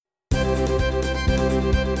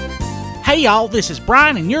Hey y'all, this is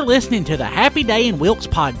Brian, and you're listening to the Happy Day in Wilkes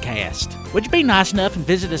podcast. Would you be nice enough and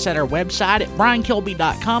visit us at our website at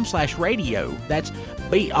briankilby.com/radio. That's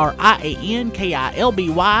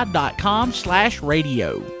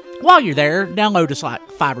BRIANKILBY.com/radio. While you're there, download us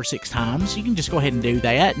like 5 or 6 times. You can just go ahead and do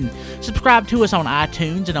that, and subscribe to us on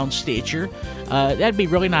iTunes and on Stitcher. That'd be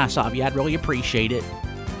really nice of you. I'd really appreciate it.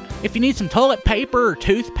 If you need some toilet paper or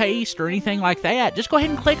toothpaste or anything like that, just go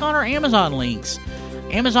ahead and click on our Amazon links.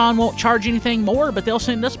 Amazon won't charge anything more, but they'll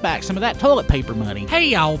send us back some of that toilet paper money. Hey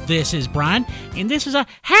y'all, this is Brian, and this is a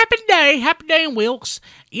Happy Day in Wilkes.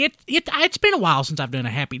 It's been a while since I've done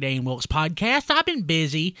a Happy Day in Wilkes podcast. I've been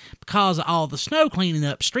busy because of all the snow cleaning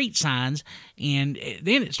up street signs, and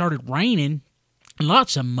then it started raining.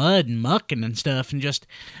 Lots of mud and mucking and stuff, and just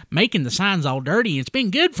making the signs all dirty. It's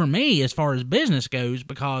been good for me as far as business goes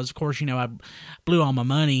because, of course, I blew all my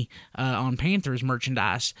money on Panthers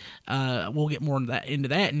merchandise. We'll get more into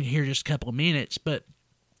that in here just a couple of minutes. But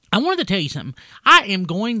I wanted to tell you something. I'm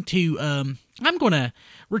going to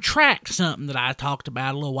retract something that I talked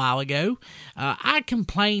about a little while ago. I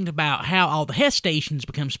complained about how all the Hess stations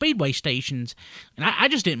become Speedway stations, and I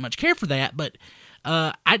just didn't much care for that, but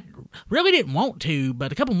I really didn't want to,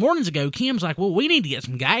 but a couple mornings ago, Kim's like, well, we need to get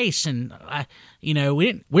some gas, and,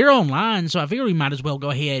 we're online, so I figured we might as well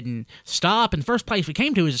go ahead and stop, and the first place we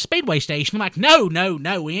came to is a Speedway station. I'm like, no,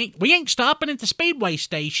 we ain't stopping at the Speedway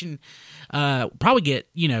station. Probably get,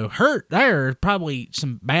 hurt there, probably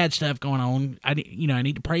some bad stuff going on. I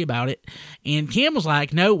need to pray about it. And Kim was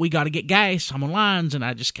like, no, we got to get gas. I'm on lines, and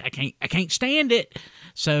I can't stand it.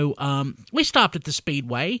 So, we stopped at the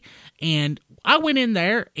Speedway, and I went in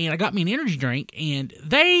there, and I got me an energy drink, and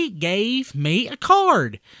they gave me a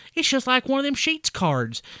card. It's just like one of them Sheetz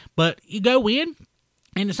cards, but you go in,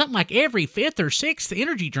 and it's something like every 5th or 6th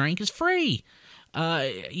energy drink is free.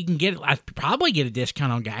 You can I'd probably get a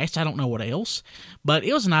discount on gas. I don't know what else, but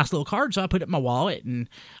it was a nice little card, so I put it in my wallet, and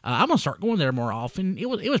I'm gonna start going there more often. It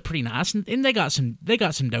was pretty nice, and they got some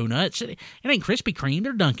donuts. It ain't Krispy Kreme,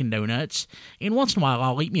 they're Dunkin' Donuts, and once in a while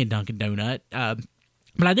I'll eat me a Dunkin' Donut.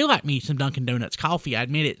 But I do like me some Dunkin' Donuts coffee. I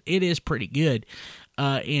admit it is pretty good.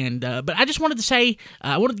 But I just wanted to say,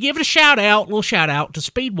 I wanted to give it a little shout out to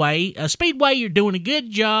Speedway. Speedway, you're doing a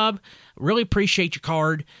good job. Really appreciate your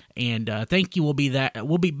card, and thank you. We'll be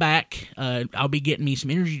back. I'll be getting me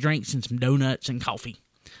some energy drinks and some donuts and coffee.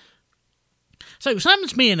 So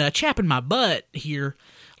something's been chapping my butt here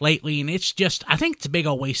lately, and it's just, I think it's a big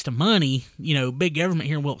old waste of money. Big government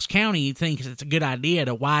here in Wilkes County thinks it's a good idea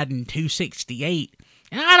to widen 268,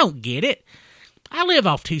 and I don't get it. I live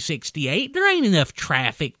off 268. There ain't enough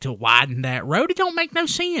traffic to widen that road. It don't make no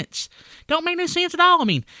sense. Don't make no sense at all. I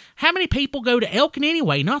mean, how many people go to Elkin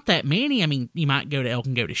anyway? Not that many. I mean, you might go to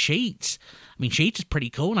Elkin, go to Sheetz. I mean, Sheetz is pretty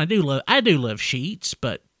cool, and I do love Sheetz,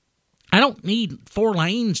 but I don't need 4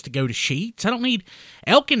 lanes to go to Sheetz.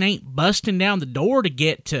 Elkin ain't busting down the door to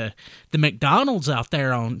get to the McDonald's out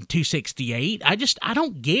there on 268. I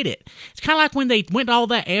don't get it. It's kind of like when they went to all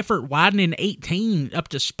that effort widening 18 up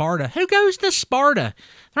to Sparta. Who goes to Sparta?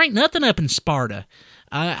 There ain't nothing up in Sparta.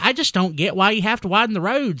 I just don't get why you have to widen the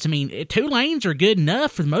roads. I mean, 2 lanes are good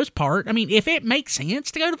enough for the most part. I mean, if it makes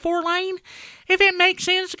sense to go to 4 lane, if it makes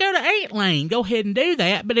sense to go to 8 lane, go ahead and do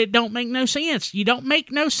that, but it don't make no sense. You don't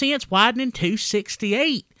make no sense widening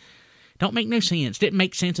 268. Don't make no sense. Didn't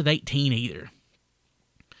make sense with 18 either.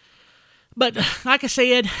 But, like I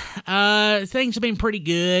said, things have been pretty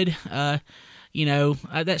good. That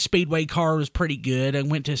Speedway car was pretty good. I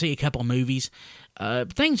went to see a couple of movies.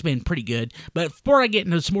 Things been pretty good. But before I get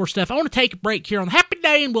into some more stuff, I want to take a break here on the Happy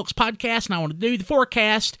Day in Wilkes podcast, and I want to do the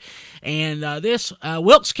forecast. And this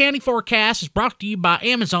Wilkes County forecast is brought to you by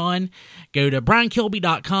Amazon. Go to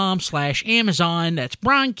briankilby.com/Amazon. That's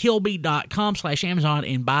briankilby.com/Amazon,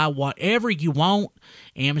 and buy whatever you want.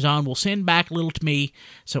 Amazon will send back a little to me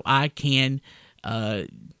so I can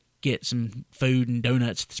get some food and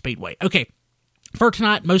donuts at the Speedway. Okay. For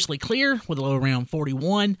tonight, mostly clear with a low around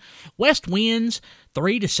 41. West winds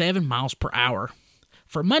 3 to 7 miles per hour.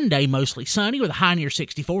 For Monday, mostly sunny with a high near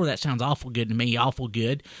 64. That sounds awful good to me, awful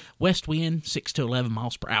good. West wind 6 to 11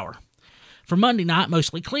 miles per hour. For Monday night,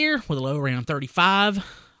 mostly clear with a low around 35.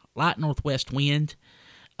 Light northwest wind.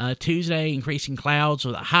 Tuesday, increasing clouds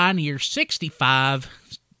with a high near 65.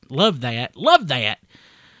 Love that.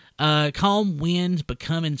 Calm winds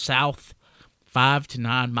becoming south 5 to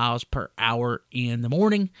 9 miles per hour in the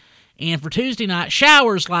morning. And for Tuesday night,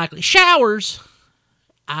 showers likely. Showers!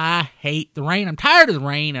 I hate the rain. I'm tired of the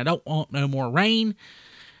rain. I don't want no more rain.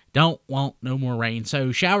 Don't want no more rain.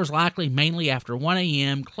 So showers likely mainly after 1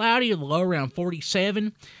 a.m. Cloudy with a low around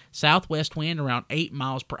 47. Southwest wind around 8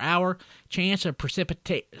 miles per hour. Chance of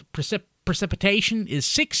precipitation is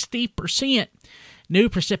 60%. New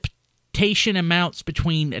precipitation amounts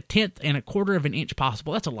between 1/10 and 1/4 of an inch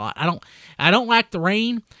possible. That's a lot. I don't like the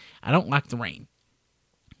rain.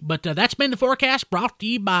 But that's been the forecast, brought to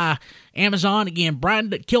you by Amazon. Again,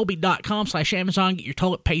 BrianKilby.com/Amazon. Get your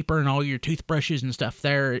toilet paper and all your toothbrushes and stuff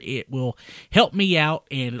there. It will help me out,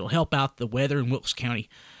 and it'll help out the weather in Wilkes County.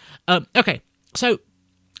 Okay, so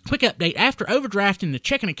quick update. After overdrafting the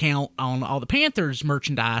checking account on all the Panthers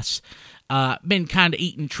merchandise, been kind of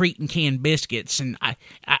eating treat and canned biscuits, and I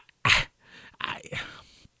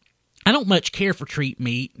don't much care for treat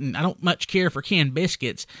meat, and I don't much care for canned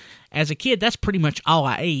biscuits. As a kid, that's pretty much all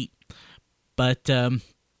I ate. But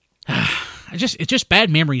it's just bad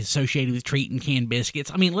memories associated with treat and canned biscuits.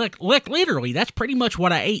 I mean, look, literally, that's pretty much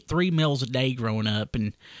what I ate 3 meals a day growing up,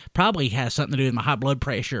 and probably has something to do with my high blood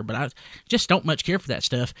pressure. But I just don't much care for that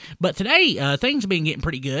stuff. But today, things have been getting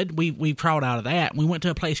pretty good. We've crawled out of that. We went to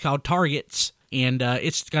a place called Target's, and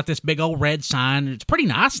it's got this big old red sign. It's pretty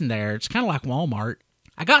nice in there. It's kind of like Walmart.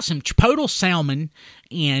 I got some Chipotle salmon,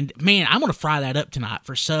 and man, I'm going to fry that up tonight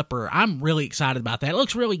for supper. I'm really excited about that. It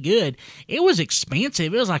looks really good. It was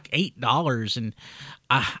expensive. It was like $8, and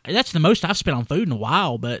that's the most I've spent on food in a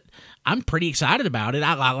while, but I'm pretty excited about it.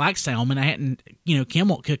 I like salmon. I hadn't, Kim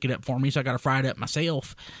won't cook it up for me, so I got to fry it up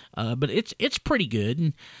myself. But it's pretty good,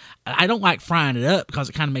 and I don't like frying it up because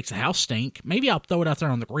it kind of makes the house stink. Maybe I'll throw it out there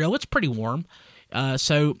on the grill. It's pretty warm,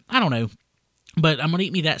 so I don't know. But I'm going to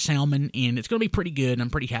eat me that salmon, and it's going to be pretty good, and I'm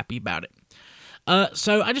pretty happy about it.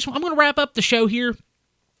 So I'm going to wrap up the show here,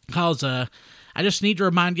 because I just need to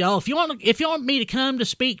remind y'all, if you want me to come to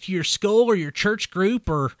speak to your school or your church group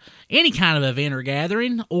or any kind of event or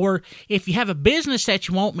gathering, or if you have a business that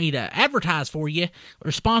you want me to advertise for you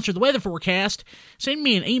or sponsor the weather forecast, send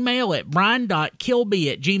me an email at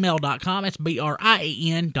brian.kilby@gmail.com. That's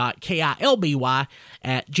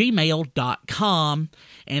brian.kilby@gmail.com.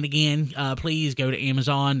 And again, please go to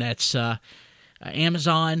Amazon. That's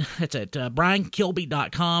Amazon. That's at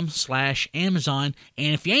briankilby.com/Amazon.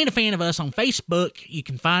 And if you ain't a fan of us on Facebook, you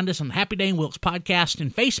can find us on the Happy Day in Wilkes podcast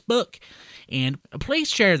in Facebook. And please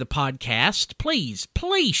share the podcast. Please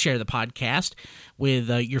share the podcast with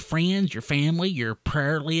your friends, your family, your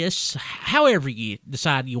prayer lists, however you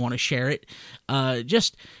decide you want to share it.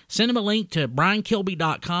 Just send them a link to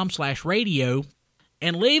briankilby.com/radio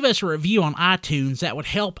and leave us a review on iTunes. That would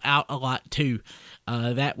help out a lot too.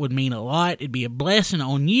 That would mean a lot. It'd be a blessing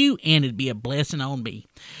on you, and it'd be a blessing on me.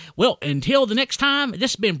 Well, until the next time,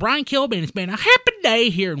 this has been Brian Kilby, and it's been a happy day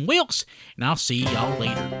here in Wilkes, and I'll see y'all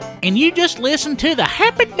later. And you just listened to the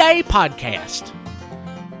Happy Day Podcast.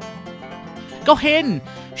 Go ahead and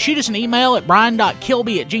shoot us an email at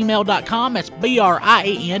brian.kilby@gmail.com. That's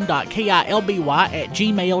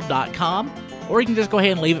brian.kilby@gmail.com. Or you can just go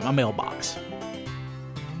ahead and leave it in my mailbox.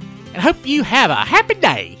 And I hope you have a happy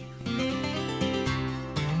day.